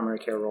how the primary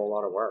care role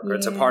ought to work. Or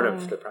it's a part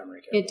of the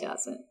primary care. It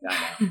doesn't.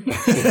 I know.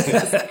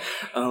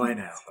 Oh, I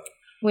know.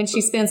 When she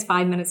spends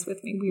 5 minutes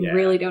with me, we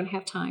really don't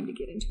have time to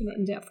get into an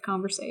in-depth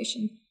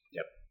conversation.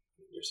 Yep.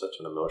 You're such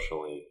an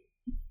emotionally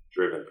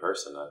driven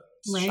person. I'm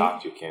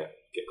shocked you can't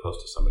get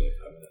close to somebody in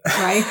 5 minutes.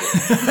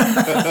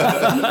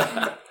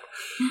 Right.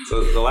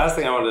 So the last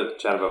thing I wanted to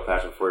chat about,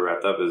 Passion, before we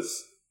wrapped up,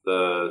 is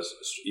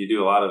you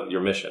do a lot of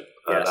your mission.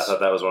 Yes. I thought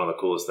that was one of the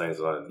coolest things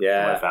when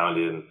I found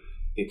you. And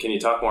can you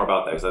talk more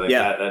about that? Because I think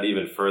that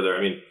even further,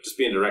 just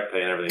being direct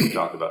pay and everything you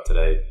talked about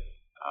today,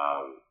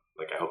 I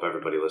hope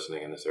everybody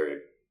listening in this area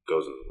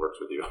goes and works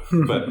with you.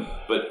 but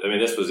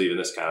this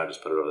kind of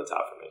just put it over the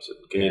top for me. So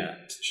can you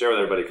share with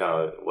everybody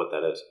kind of what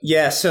that is?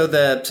 Yeah. So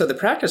the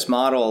practice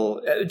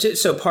model.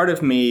 So part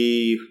of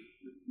me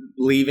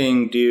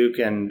leaving Duke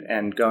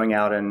and going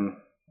out and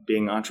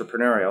being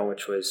entrepreneurial,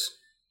 which was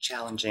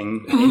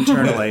challenging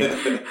internally.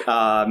 It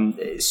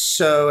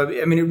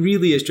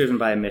really is driven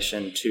by a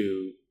mission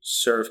to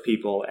serve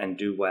people and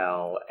do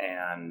well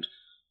and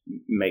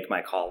make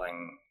my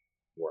calling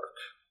work.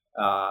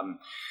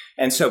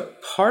 And so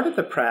part of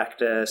the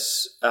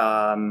practice,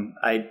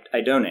 I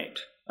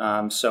donate.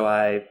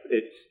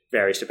 It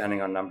varies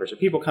depending on numbers of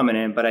people coming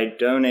in, but I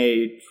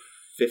donate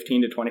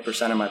 15 to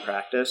 20% of my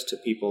practice to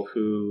people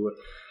who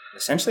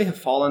essentially have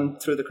fallen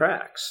through the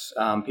cracks.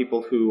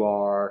 People who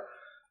are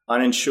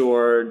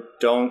uninsured,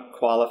 don't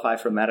qualify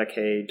for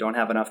Medicaid, don't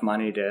have enough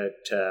money to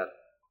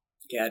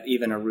get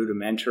even a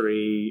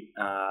rudimentary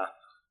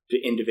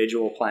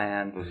individual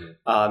plan.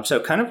 Mm-hmm. So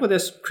kind of with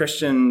this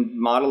Christian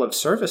model of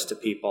service to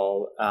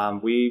people,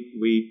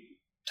 we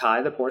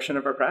tie the portion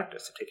of our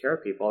practice to take care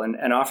of people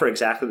and offer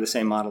exactly the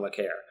same model of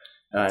care.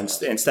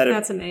 Instead of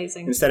that's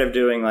amazing. Instead of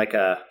doing like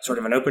a sort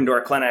of an open door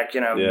clinic,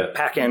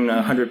 pack in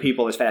 100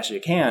 people as fast as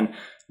you can.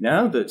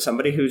 No, that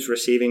somebody who's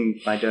receiving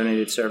my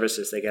donated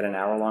services, they get an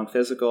hour-long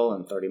physical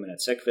and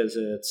 30-minute sick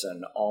visits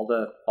and all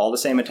the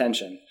same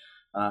attention,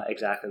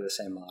 exactly the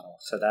same model.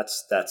 So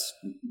that's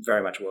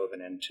very much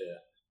woven into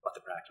what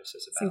the practice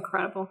is about. It's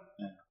incredible.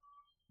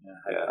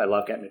 I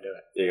love getting to do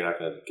it. Yeah, you're not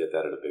going to get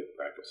that at a big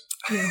practice.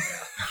 Yeah.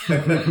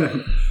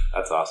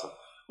 That's awesome.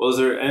 Well, is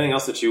there anything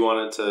else that you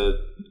wanted to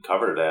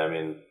cover today?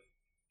 I'm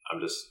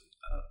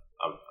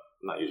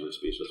not usually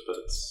speechless, but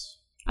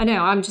I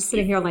know. I'm just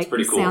sitting here like,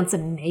 this cool. Sounds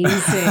amazing.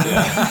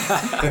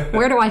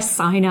 Where do I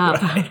sign up?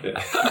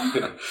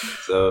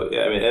 So,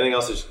 anything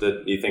else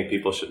that you think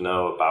people should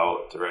know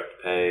about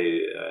direct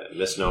pay,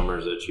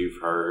 misnomers that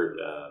you've heard?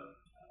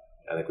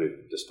 I think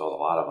we've dispelled a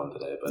lot of them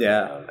today, but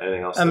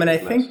anything else? I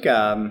think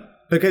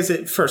because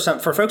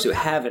for folks who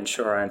have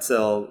insurance,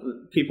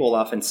 people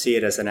often see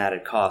it as an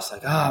added cost,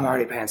 like, I'm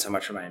already paying so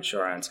much for my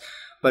insurance.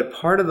 But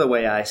part of the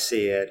way I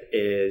see it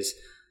is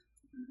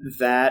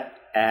that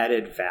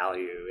added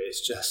value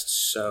is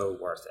just so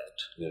worth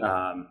it.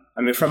 Yeah.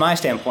 From my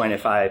standpoint,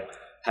 if I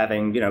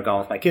having gone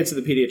with my kids to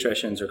the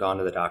pediatricians or gone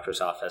to the doctor's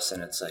office,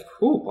 and it's like,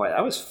 oh boy,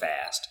 that was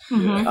fast.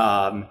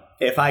 Mm-hmm.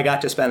 If I got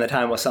to spend the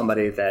time with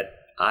somebody that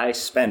I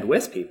spend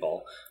with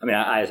people,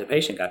 I as a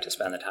patient got to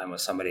spend the time with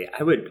somebody,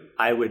 I would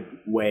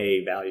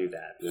way value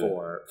that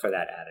for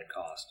that added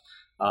cost.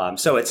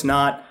 So it's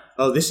not,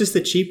 this is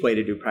the cheap way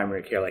to do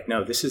primary care. Like,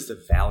 no, this is the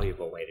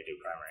valuable way to do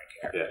primary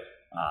care. Yeah.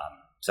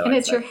 And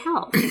it's your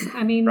health.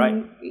 I mean,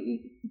 right.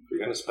 You're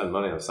going to spend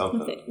money on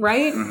something,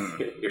 right?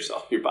 Your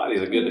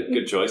body's a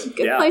good choice.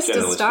 Good place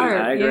to start.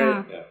 I agree.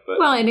 Yeah.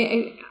 Well,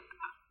 and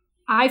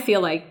I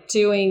feel like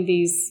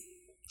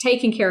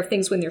taking care of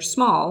things when they're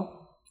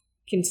small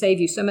can save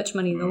you so much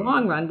money in the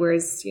long run.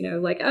 Whereas,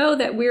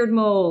 that weird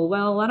mole.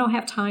 Well, I don't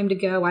have time to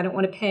go. I don't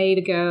want to pay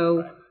to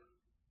go. Right.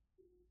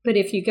 But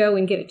if you go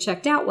and get it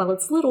checked out,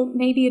 it's little.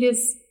 Maybe it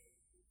is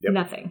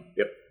nothing.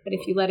 Yep. But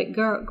if you let it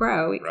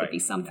grow, it could be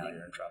something. Now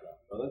you're in trouble.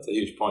 Well, that's a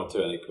huge point too.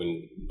 I think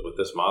with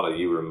this model,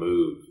 you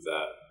remove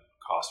that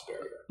cost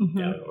barrier.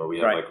 Or we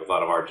have with a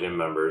lot of our gym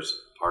members,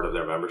 part of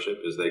their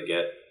membership is they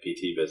get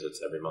PT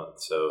visits every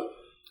month. So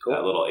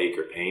that little ache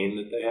or pain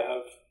that they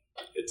have,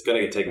 it's going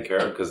to get taken care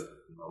of because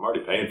I'm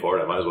already paying for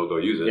it. I might as well go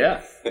use it.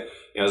 Yeah.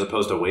 As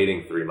opposed to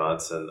waiting 3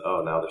 months and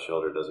now the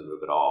shoulder doesn't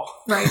move at all.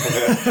 Right.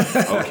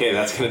 Okay,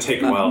 that's going to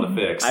take a while to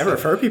fix. I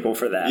refer people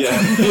for that. Yeah,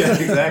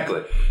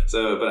 exactly.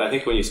 So, but I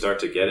think when you start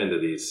to get into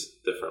these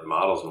different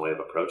models and way of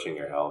approaching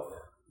your health,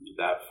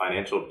 that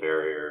financial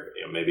barrier,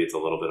 maybe it's a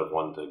little bit of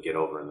one to get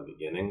over in the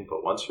beginning,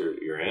 but once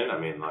you're in,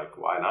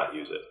 why not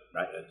use it?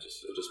 Right. It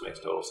just makes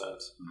total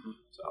sense.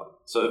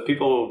 So if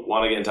people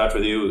want to get in touch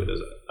with you,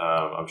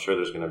 I'm sure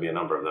there's going to be a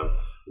number of them.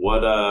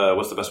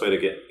 What's the best way to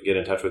get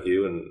in touch with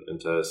you and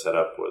to set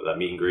up a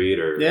meet and greet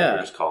or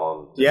just call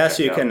them? Yeah,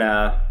 so you can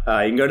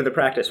go to the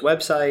practice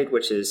website,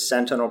 which is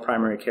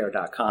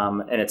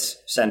sentinelprimarycare.com, and it's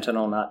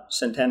Sentinel, not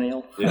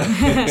Centennial.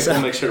 Yeah, so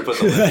we'll make sure to put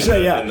the link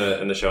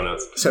in the show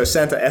notes. So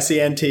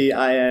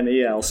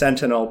SENTINEL,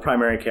 Sentinel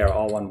Primary Care,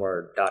 all one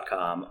word,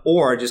 .com,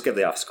 or just give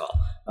the office a call,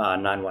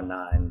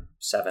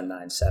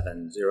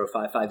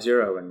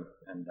 919-797-0550,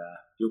 and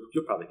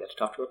you'll probably get to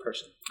talk to a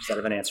person instead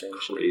of an answering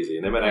machine. Crazy.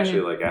 And they might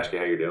actually ask you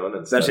how you're doing.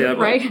 That's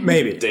right.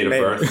 Maybe. Date of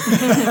birth.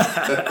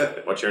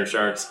 What's your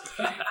insurance?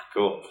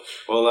 Cool.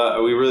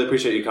 Well, we really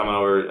appreciate you coming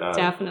over.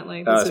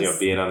 Definitely.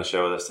 Being on the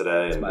show with us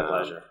today. It's my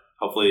pleasure.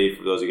 Hopefully,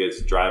 for those of you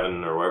guys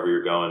driving or wherever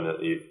you're going,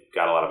 that you've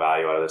got a lot of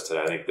value out of this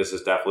today. I think this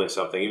is definitely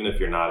something, even if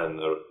you're not in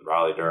the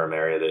Raleigh-Durham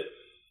area, that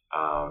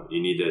you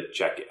need to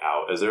check it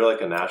out. Is there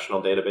a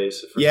national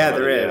database?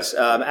 There is.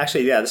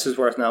 Actually, this is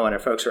worth knowing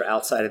if folks are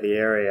outside of the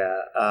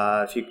area.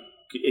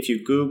 If you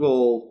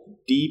Google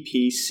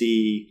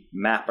DPC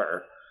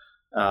Mapper,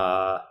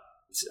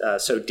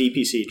 so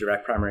DPC,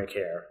 Direct Primary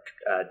Care,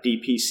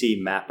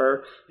 DPC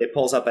Mapper, it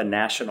pulls up a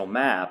national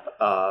map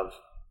of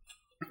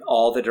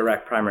all the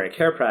direct primary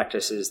care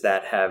practices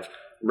that have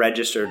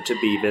registered to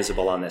be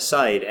visible on this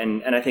site.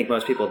 And I think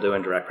most people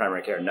doing direct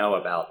primary care know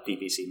about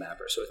DPC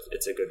Mapper. So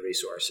it's a good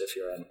resource if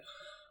you're in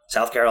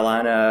South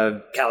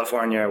Carolina,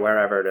 California,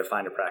 wherever, to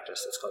find a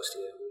practice that's close to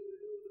you.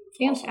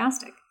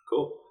 Fantastic.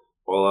 Cool.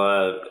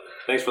 Well,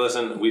 thanks for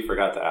listening. We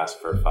forgot to ask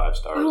for 5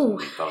 stars. Oh,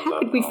 how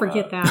could we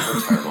forget that?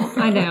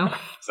 I know.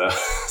 So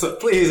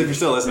please, if you're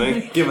still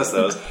listening, give us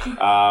those.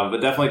 But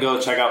definitely go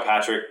check out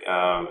Patrick.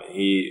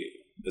 He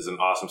is an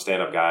awesome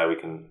stand-up guy. We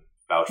can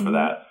vouch for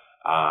that.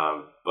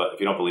 But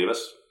if you don't believe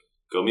us,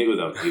 go meet with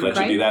him. He lets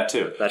you do that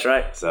too. That's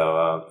right.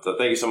 So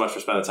thank you so much for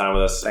spending time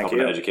with us. Thank you.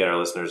 To educate our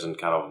listeners and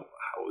kind of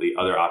the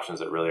other options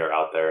that really are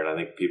out there. And I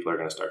think people are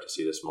going to start to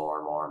see this more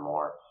and more and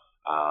more.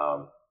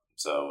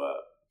 So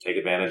take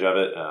advantage of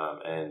it.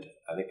 And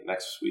I think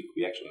next week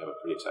we actually have a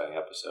pretty exciting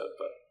episode,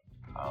 but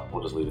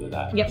we'll just leave it at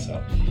that. Yep.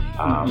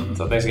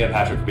 So thanks again,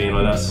 Patrick, for being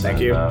with us.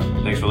 Thank you.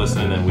 Thanks for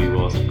listening, and we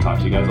will talk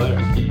to you guys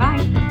later. Bye.